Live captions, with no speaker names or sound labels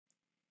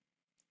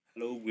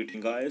Hello,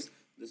 greeting guys.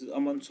 This is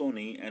Aman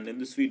Soni, and in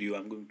this video,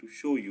 I'm going to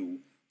show you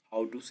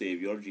how to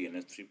save your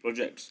GNS3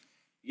 projects.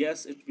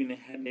 Yes, it's been a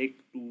headache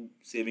to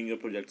saving your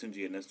projects in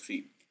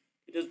GNS3.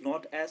 It is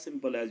not as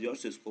simple as your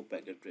Cisco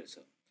packet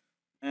tracer.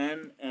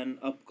 And an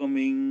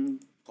upcoming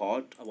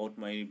thought about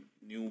my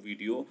new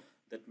video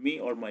that me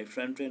or my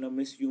friend trainer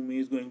Miss Yumi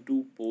is going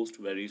to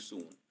post very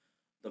soon.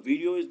 The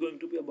video is going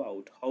to be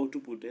about how to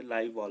put a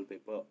live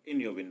wallpaper in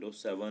your Windows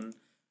 7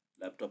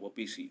 laptop or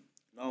PC.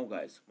 Now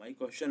guys, my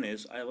question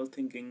is I was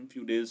thinking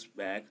few days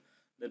back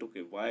that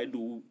okay, why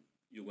do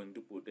you going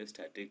to put a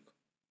static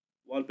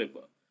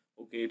wallpaper?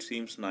 Okay, it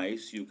seems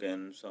nice. You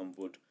can some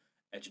put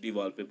HD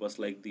wallpapers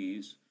like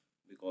these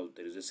because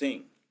there is a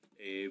saying,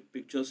 a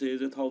picture says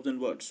 1,000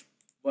 words.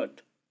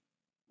 But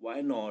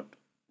why not?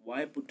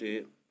 Why put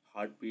a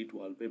heartbeat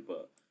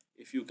wallpaper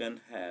if you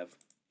can have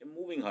a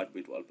moving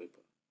heartbeat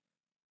wallpaper?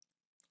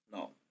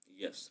 Now,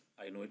 yes,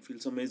 I know it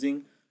feels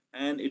amazing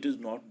and it is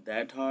not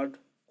that hard,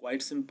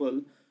 quite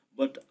simple,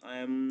 but I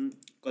am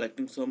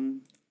collecting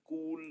some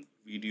cool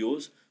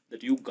videos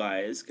that you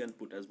guys can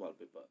put as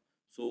wallpaper.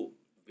 So,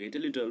 wait a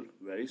little,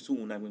 very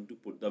soon I'm going to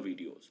put the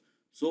videos.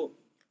 So,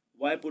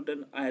 why put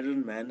an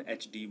Iron Man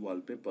HD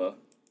wallpaper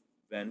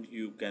when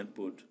you can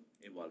put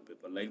a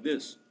wallpaper like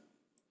this?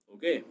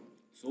 Okay,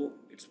 so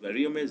it's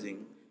very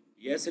amazing.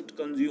 Yes, it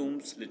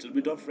consumes little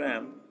bit of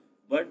RAM,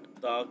 but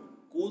the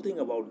cool thing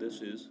about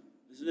this is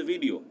a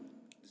video.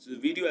 This is a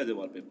video as a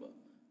wallpaper.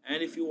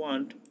 And if you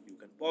want, you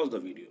can pause the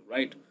video,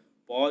 right?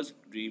 Pause,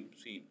 dream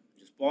scene.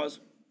 Just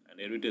pause, and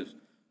here it is.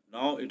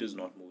 Now it is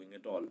not moving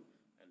at all.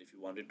 And if you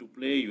want it to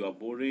play, you are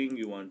boring,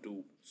 you want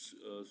to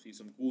see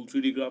some cool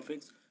 3D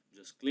graphics,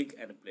 just click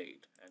and play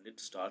it, and it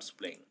starts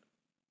playing.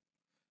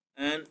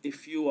 And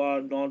if you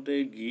are not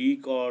a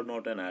geek or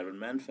not an Iron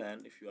Man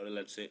fan, if you are,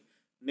 let's say,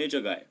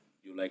 nature guy,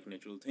 you like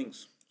natural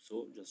things,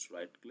 so just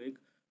right click,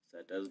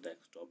 set as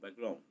desktop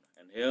background.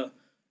 And here,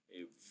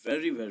 a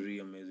very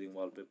amazing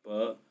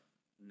wallpaper,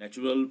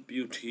 natural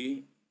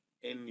beauty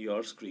in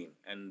your screen.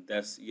 And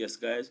that's, yes,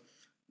 guys,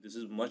 this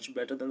is much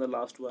better than the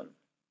last one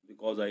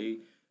because I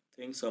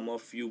think some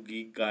of you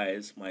geek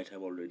guys might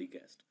have already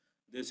guessed.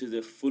 This is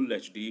a full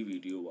HD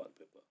video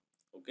wallpaper.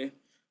 Okay,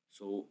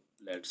 so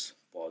let's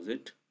pause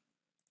it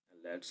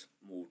and let's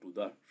move to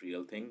the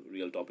real thing,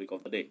 real topic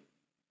of the day.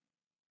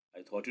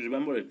 I thought you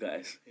remember it,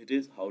 guys. It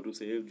is how to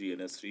save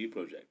GNS3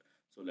 project.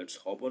 So let's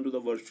hop onto the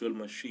virtual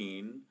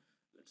machine.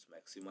 Let's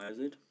maximize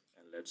it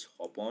and let's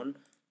hop on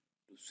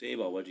to save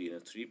our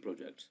GNS3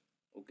 projects.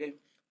 Okay.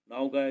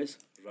 Now, guys,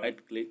 right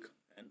click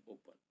and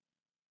open.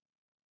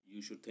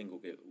 You should think,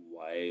 okay,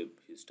 why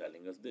he's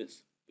telling us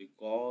this?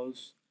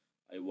 Because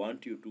I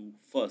want you to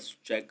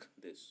first check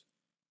this.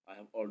 I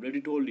have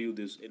already told you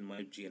this in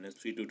my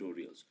GNS3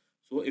 tutorials.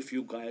 So if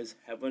you guys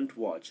haven't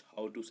watched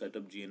how to set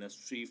up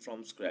GNS3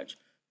 from scratch,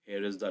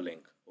 here is the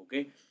link.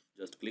 Okay,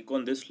 just click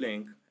on this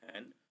link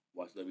and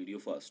watch the video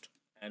first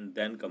and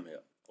then come here.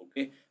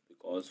 Okay,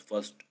 because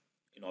first,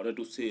 in order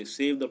to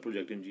save the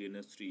project in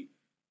GNS3,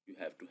 you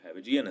have to have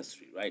a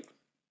GNS3, right?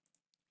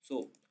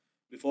 So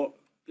before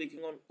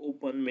clicking on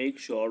open, make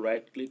sure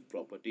right click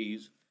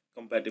properties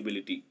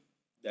compatibility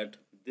that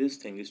this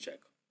thing is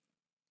checked,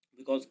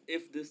 because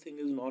if this thing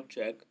is not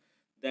checked,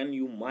 then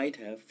you might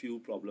have few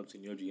problems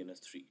in your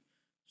GNS3.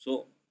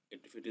 So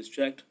if it is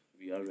checked,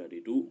 we are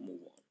ready to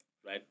move on.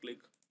 Right click,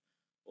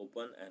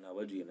 open, and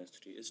our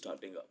GNS3 is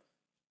starting up.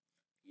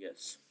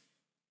 Yes.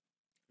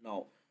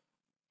 Now,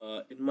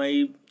 in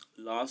my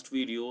last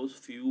videos,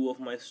 few of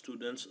my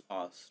students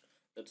asked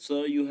that,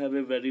 sir, you have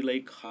a very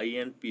like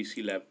high-end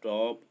PC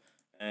laptop,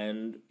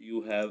 and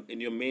you have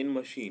in your main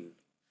machine,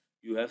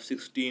 you have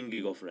 16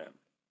 gig of RAM.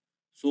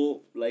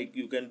 So like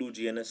you can do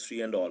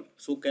GNS3 and all.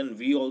 So can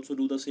we also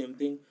do the same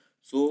thing?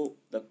 So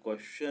the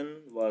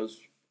question was,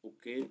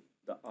 okay,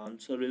 the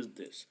answer is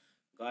this.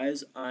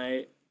 Guys,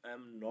 I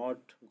am not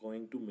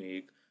going to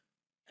make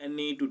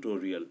any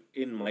tutorial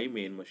in my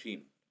main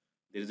machine.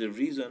 There is a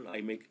reason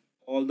I make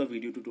all the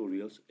video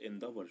tutorials in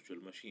the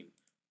virtual machine.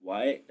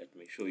 Why? Let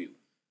me show you.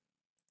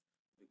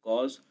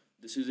 Because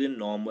this is a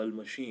normal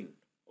machine.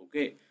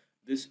 Okay,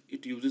 this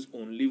it uses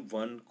only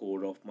one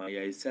core of my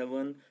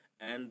i7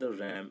 and the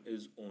RAM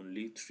is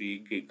only 3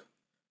 gig.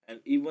 And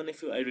even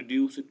if I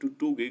reduce it to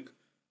 2 gig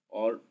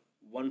or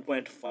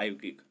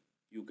 1.5 gig,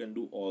 you can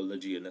do all the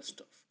GNS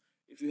stuff.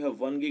 If you have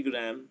 1 gig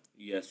RAM,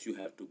 yes, you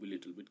have to be a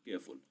little bit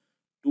careful.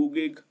 2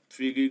 gig,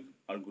 3 gig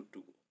are good to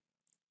go.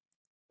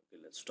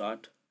 Okay, let's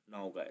start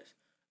now, guys.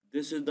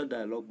 This is the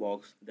dialog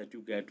box that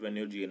you get when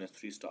your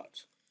GNS3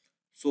 starts.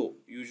 So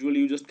usually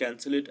you just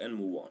cancel it and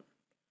move on.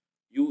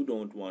 You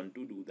don't want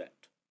to do that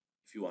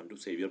if you want to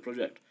save your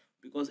project,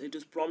 because it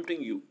is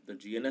prompting you. The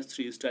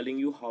GNS3 is telling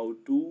you how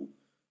to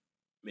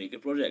make a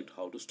project,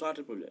 how to start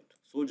a project.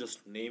 So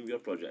just name your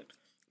project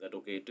that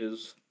okay, it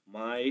is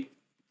my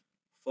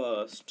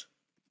first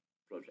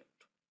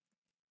project.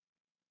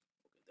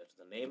 Okay, that's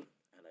the name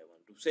and I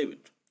want to save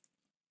it.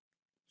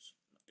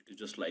 It is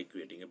just like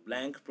creating a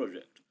blank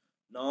project.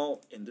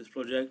 Now in this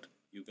project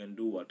you can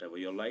do whatever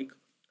you like.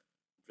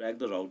 Drag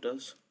the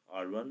routers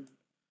R1,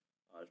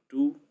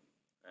 R2,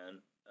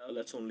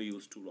 Let's only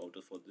use two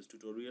routers for this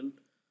tutorial.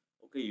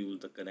 Okay, use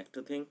the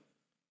connector thing.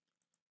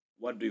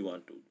 What do you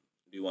want to?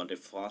 Do you want a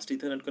fast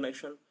Ethernet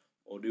connection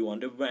or do you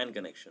want a WAN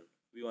connection?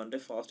 We want a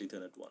fast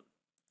Ethernet one.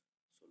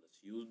 So let's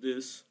use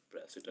this.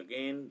 Press it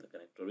again. The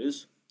connector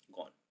is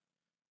gone.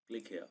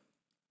 Click here.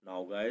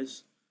 Now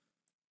guys,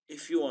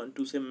 if you want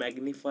to say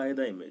magnify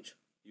the image,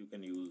 you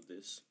can use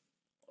this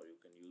or you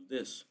can use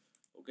this.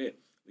 Okay,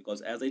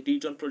 because as I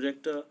teach on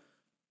projector,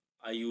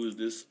 I use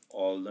this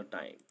all the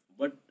time.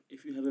 But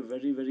if you have a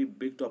very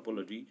big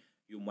topology,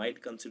 you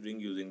might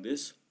considering using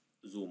this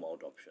zoom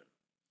out option.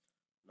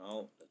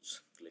 Now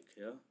let's click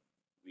here.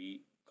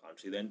 We can't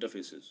see the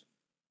interfaces.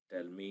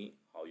 Tell me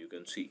how you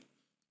can see.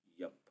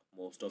 Yep,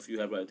 most of you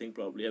have, I think,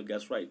 probably have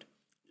guessed right.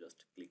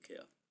 Just click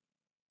here.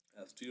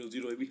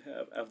 F00 we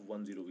have,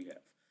 F10 we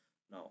have.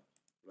 Now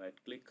right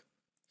click,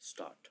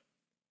 start.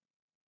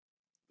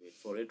 Wait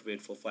for it,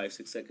 wait for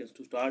 5-6 seconds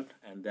to start,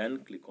 and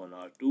then click on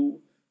R2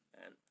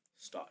 and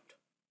start.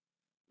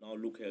 Now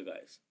look here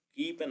guys,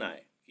 keep an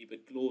eye, keep a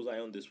close eye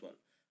on this one.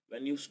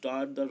 When you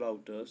start the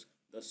routers,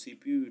 the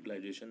CPU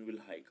utilization will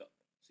hike up.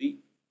 See,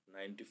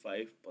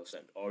 95%,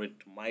 or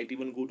it might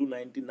even go to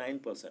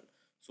 99%.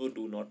 So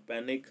do not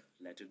panic,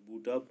 let it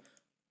boot up.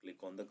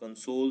 Click on the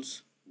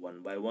consoles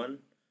one by one.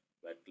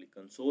 Right click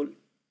console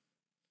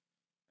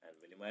and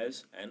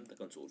minimize, and the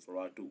console for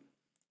R2.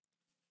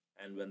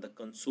 And when the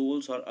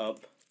consoles are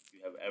up,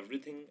 you have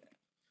everything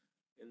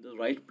in the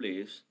right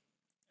place,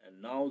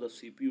 and now the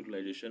CPU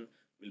utilization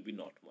will be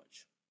not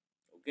much.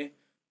 Okay,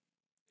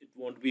 it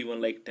won't be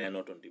even like 10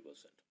 or 20%.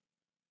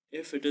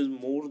 If it is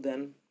more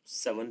than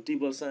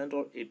 70%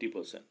 or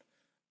 80%,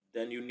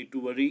 then you need to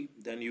worry.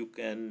 Then you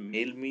can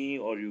mail me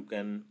or you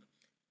can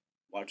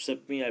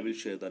WhatsApp me. I will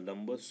share the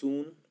number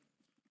soon,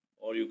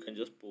 or you can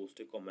just post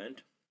a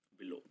comment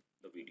below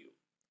the video.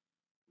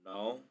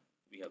 Now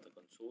we have the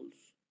consoles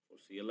for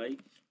CLI.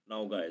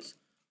 Now guys,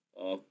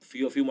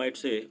 few of you might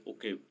say,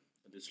 okay,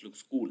 this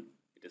looks cool,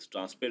 it is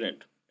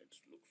transparent, it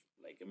looks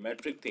like a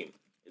metric theme,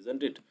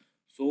 isn't it?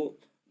 So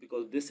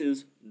because this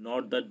is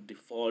not the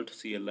default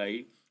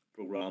CLI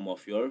program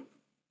of your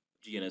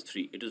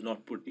GNS3, it is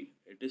not putty,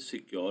 it is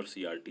secure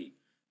CRT.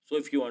 So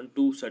if you want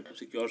to set up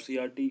secure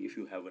CRT, if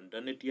you haven't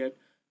done it yet,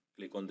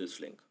 click on this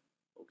link.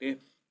 Okay,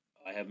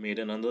 I have made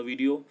another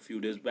video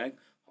few days back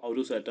how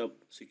to set up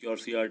secure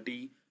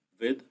CRT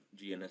with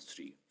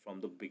GNS3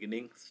 from the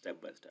beginning,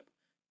 step by step.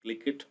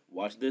 Click it,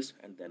 watch this,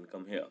 and then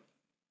come here.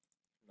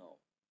 Now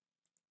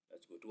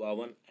let's go to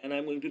R1, and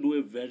I'm going to do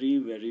a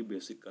very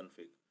basic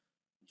config.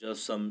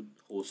 Just some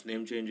host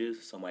name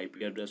changes, some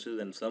IP addresses,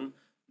 and some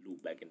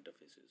loopback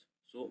interfaces.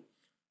 So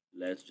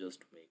let's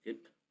just make it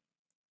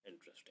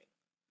interesting.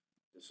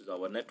 This is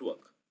our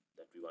network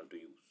that we want to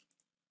use,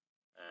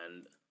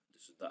 and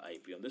this is the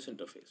IP on this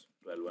interface,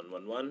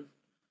 12111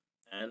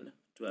 and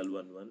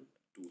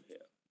 12112 here.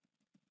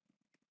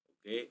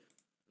 Okay,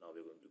 now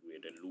we're going to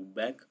create a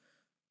loopback,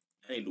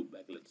 any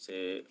loopback, let's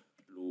say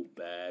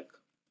loopback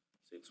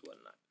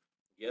 619.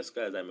 Yes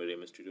guys, I'm a Rey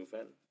Mysterio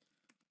fan.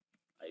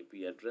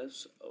 IP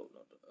address, oh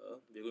not,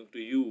 we're going to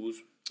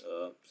use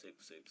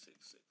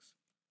 6666.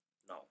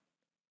 Now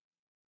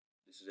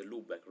this is a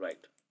loopback,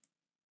 right?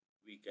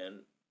 We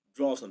can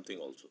draw something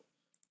also.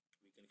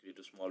 We can create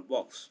a small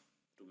box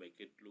to make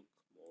it look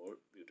more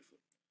beautiful.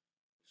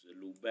 This is a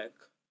loopback.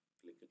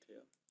 Click it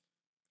here,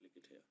 click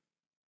it here.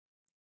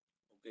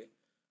 Okay,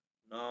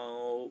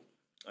 now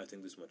I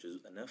think this much is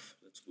enough.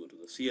 Let's go to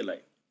the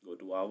CLI, go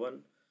to R1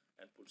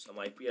 and put some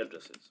IP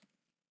addresses.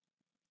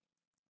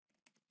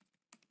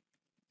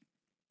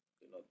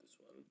 Okay, not this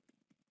one.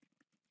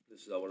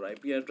 This is our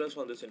IP address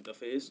on this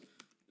interface.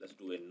 Let's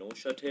do a no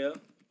shut here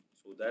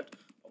so that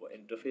our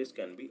interface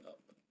can be up.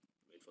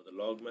 Wait for the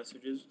log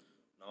messages.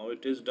 Now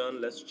it is done.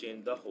 Let's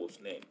change the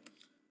host name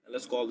and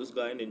let's call this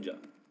guy Ninja.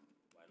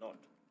 Why not?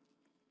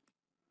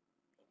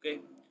 Okay,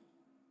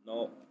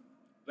 now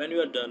when you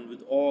are done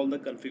with all the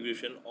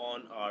configuration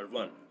on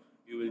R1,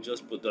 you will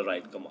just put the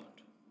write command.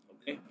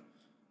 Okay,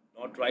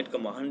 not write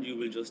command, you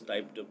will just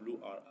type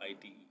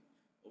WRITE.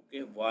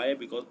 Okay, why?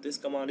 Because this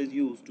command is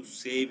used to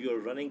save your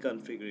running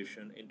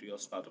configuration into your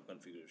startup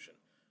configuration.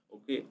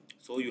 Okay,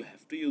 so you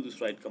have to use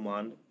this write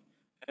command,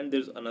 and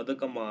there's another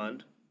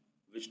command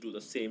which do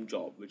the same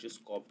job, which is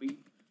copy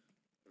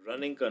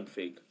running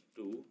config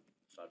to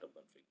startup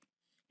config.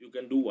 You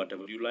can do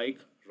whatever you like.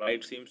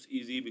 Write seems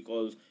easy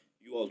because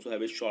you also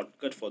have a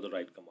shortcut for the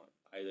write command.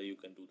 Either you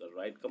can do the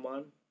write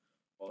command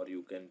or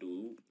you can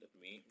do, let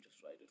me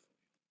just write it for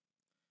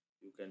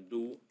you. You can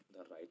do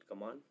the write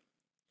command,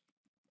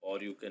 or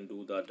you can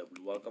do the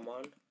WR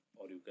command,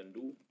 or you can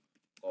do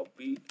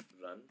copy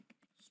run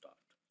start,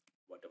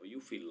 whatever you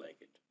feel like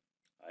it.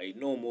 I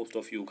know most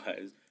of you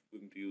guys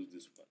going to use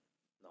this one.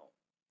 Now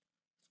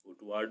let's go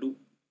to R2,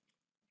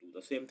 do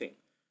the same thing,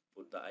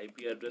 put the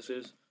IP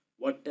addresses,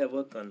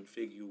 whatever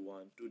config you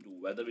want to do,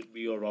 whether it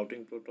be your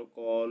routing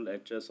protocol,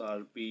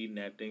 HSRP,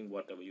 netting,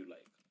 whatever you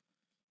like.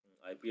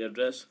 IP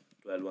address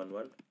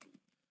 12.1.1,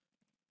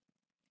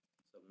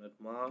 subnet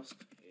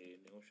mask, a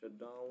no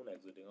shutdown,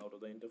 exiting out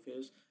of the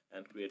interface,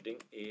 and creating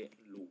a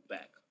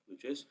loopback,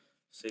 which is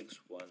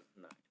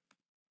 619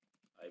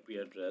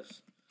 IP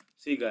address.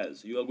 See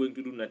guys, you are going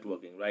to do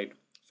networking, right?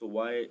 So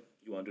why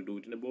you want to do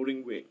it in a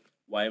boring way?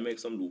 Why make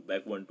some loop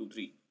back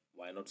 123?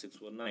 Why not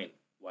 619?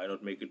 Why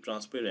not make it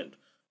transparent?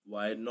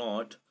 Why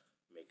not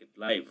make it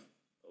live?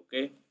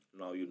 Okay,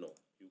 now you know.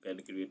 You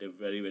can create a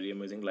very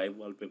amazing live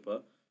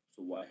wallpaper.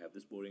 So why have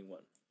this boring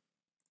one?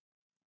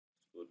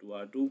 Go to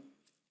R2,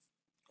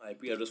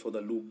 IP address for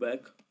the loopback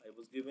I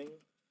was giving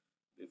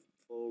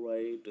before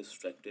I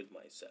distracted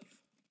myself.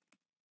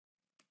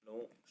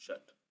 No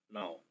shut.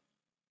 Now,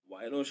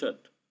 why no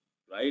shut?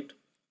 Right?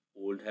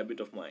 Old habit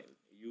of mine.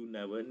 You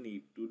never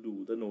need to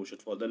do the no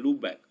shut for the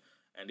loopback.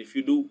 And if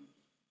you do,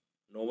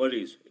 no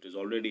worries, it is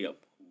already up.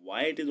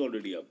 Why it is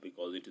already up?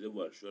 Because it is a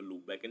virtual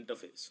loopback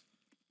interface.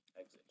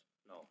 Exit.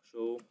 Now,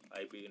 show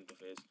IP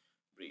interface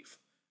brief.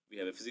 We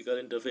have a physical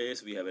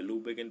interface, we have a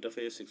loopback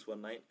interface,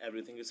 619,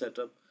 everything is set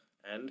up.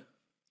 And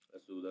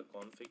let's do the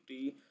config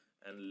t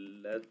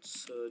and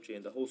let's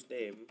change the host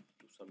name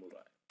to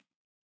Samurai.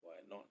 Why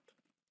not?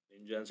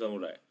 Ninja and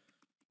Samurai.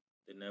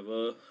 They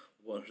never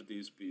were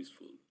this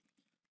peaceful.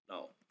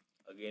 Now,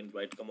 again,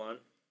 write command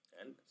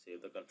and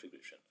save the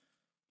configuration.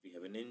 We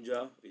have a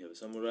ninja, we have a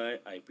samurai,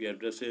 IP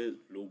addresses,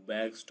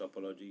 loopbacks,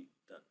 topology,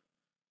 done.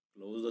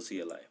 Close the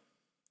CLI.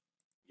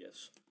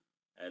 Yes.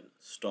 And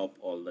stop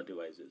all the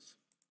devices.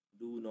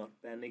 Do not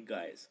panic,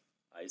 guys.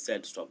 I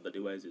said stop the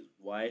devices.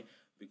 Why?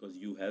 Because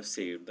you have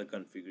saved the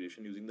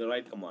configuration using the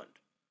right command.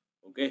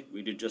 Okay,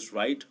 we did just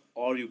write,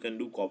 or you can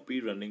do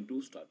copy running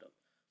to startup.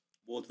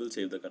 Both will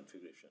save the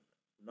configuration.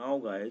 Now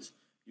guys,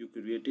 you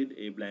created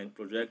a blank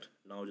project.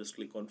 Now just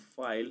click on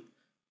file,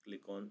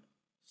 click on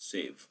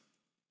save.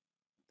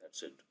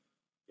 That's it.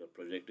 Your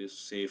project is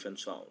safe and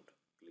sound.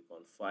 Click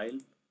on file,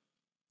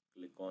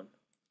 click on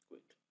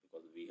quit,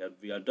 because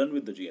we are done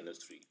with the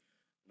GNS3.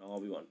 Now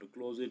we want to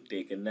close it,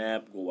 take a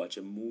nap, go watch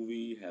a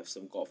movie, have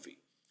some coffee,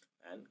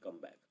 and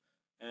come back.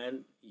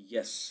 And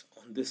yes,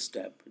 on this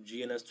step,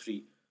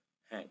 GNS3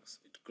 hangs,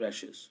 it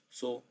crashes.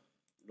 So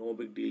no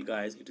big deal,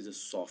 guys. It is a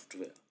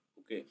software.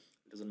 Okay,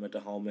 it doesn't matter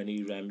how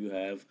many RAM you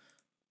have,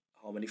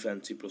 how many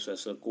fancy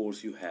processor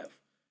cores you have.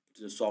 It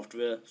is a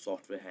software.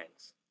 Software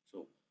hangs.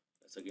 So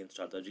let's again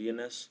start the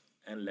GNS,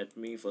 and let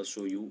me first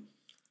show you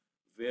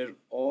where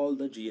all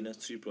the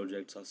GNS3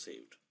 projects are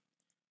saved.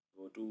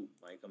 Go to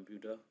my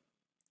computer,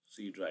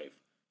 C drive,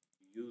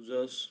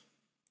 users,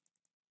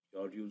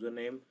 your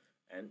username,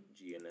 and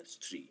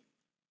GNS3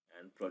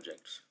 and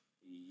projects.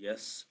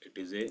 Yes, it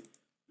is a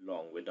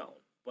long way down,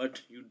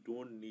 but you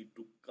don't need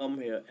to come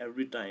here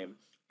every time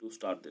to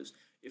start this.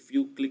 If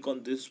you click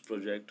on this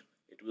project,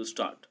 it will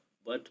start.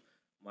 But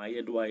my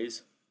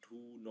advice, do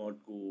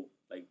not go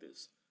like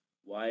this.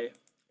 Why?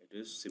 It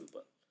is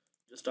simple.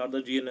 Just start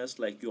the GNS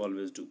like you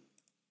always do.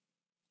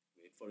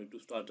 Wait for it to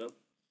start up.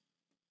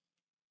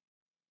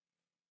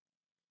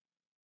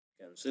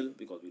 Cancel,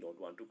 because we don't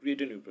want to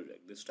create a new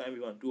project. This time we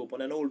want to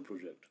open an old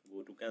project.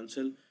 Go to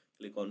cancel,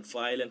 click on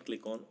file and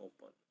click on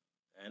open.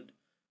 And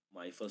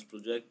my first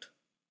project,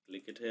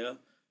 click it here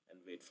and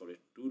wait for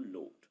it to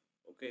load.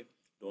 Okay,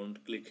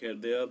 don't click here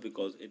there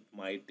because it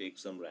might take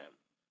some RAM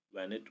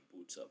when it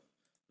boots up.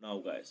 Now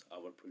guys,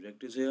 our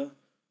project is here,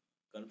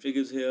 config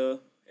is here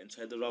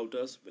inside the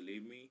routers,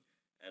 believe me,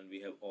 and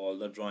we have all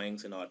the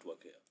drawings and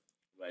artwork here.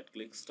 Right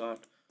click,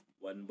 start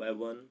one by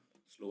one,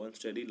 slow and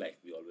steady like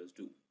we always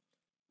do.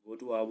 Go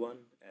to R1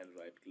 and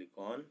right click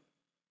on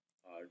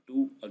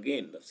R2.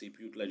 Again, the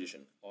CPU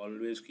utilization.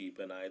 Always keep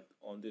an eye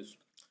on this.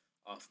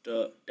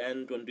 After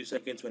 10-20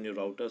 seconds, when your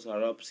routers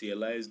are up,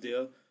 CLI is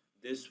there,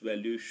 this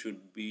value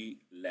should be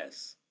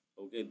less.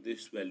 Okay,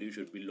 this value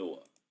should be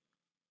lower.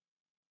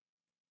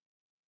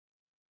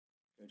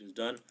 It is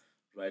done.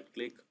 Right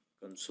click,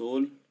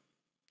 console,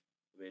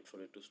 wait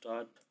for it to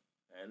start,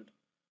 and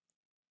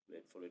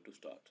wait for it to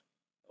start.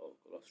 Oh,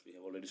 gosh, we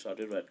have already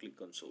started. Right click,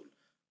 console.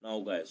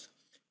 Now guys,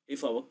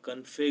 if our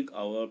config,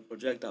 our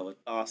project, our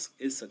task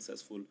is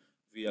successful,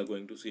 we are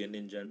going to see a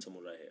ninja and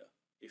samurai here.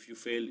 If you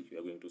fail, you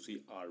are going to see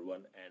R1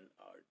 and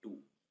R2.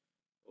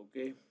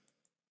 Okay,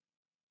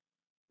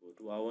 go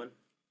to R1 and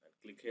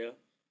click here,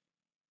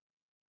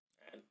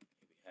 and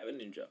we have a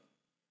ninja,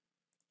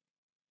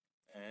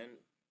 and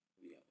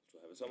we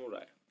also have a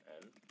samurai.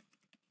 And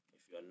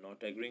if you are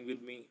not agreeing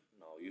with me,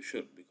 now you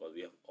should, because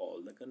we have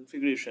all the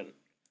configuration,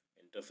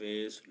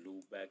 interface,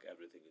 loopback,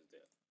 everything is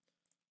there.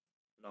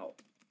 Now,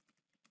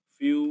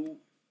 few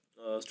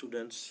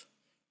students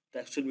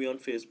texted me on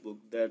Facebook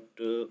that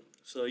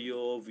sir,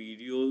 your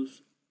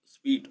videos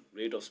speed,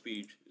 rate of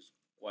speech is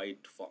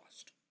quite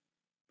fast.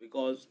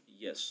 Because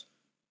yes,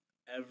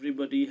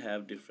 everybody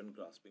have different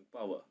grasping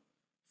power.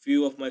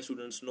 Few of my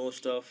students know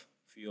stuff,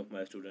 few of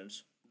my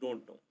students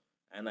don't know,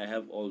 and I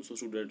have also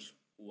students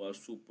who are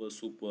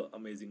super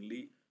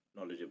amazingly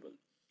knowledgeable.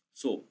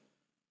 So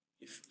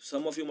if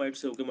some of you might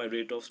say, okay, my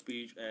rate of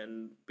speech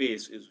and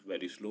pace is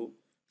very slow,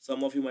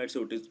 some of you might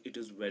say it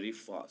is very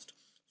fast.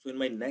 So in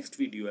my next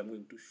video, I'm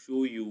going to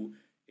show you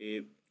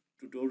a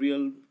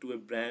tutorial to a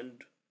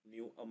brand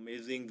new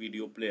amazing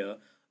video player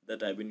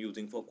that I've been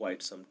using for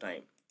quite some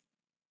time,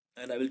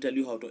 and I will tell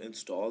you how to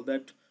install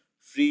that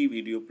free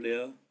video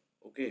player.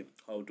 Okay,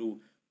 how to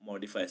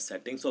modify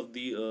settings of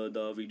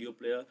the video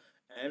player,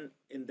 and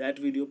in that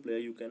video player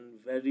you can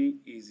very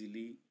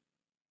easily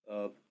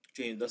uh,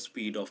 change the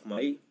speed of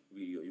my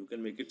video. You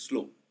can make it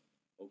slow.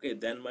 Okay,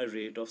 then my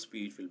rate of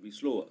speech will be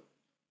slower,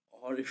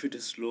 or if it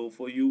is slow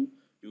for you,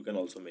 you can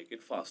also make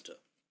it faster.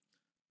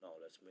 Now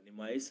let's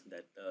minimize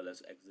that.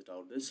 Let's exit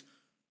out this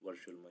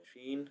virtual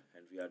machine,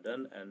 and we are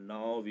done. And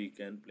now we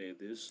can play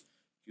this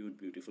cute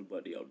beautiful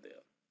buddy out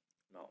there.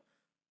 Now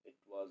it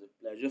was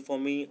a pleasure for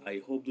me.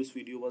 I hope this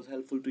video was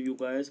helpful to you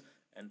guys,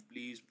 and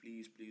please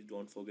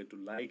don't forget to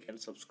like and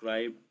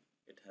subscribe.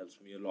 It helps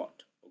me a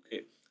lot.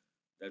 Okay,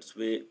 that's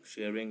way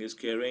sharing is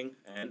caring,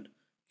 and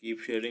keep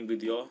sharing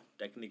with your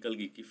technical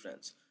geeky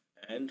friends,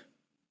 and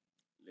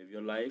live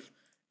your life,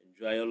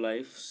 enjoy your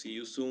life. See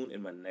you soon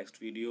in my next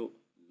video.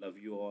 Love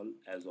you all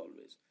as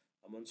always.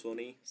 Aman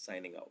Soni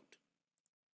signing out.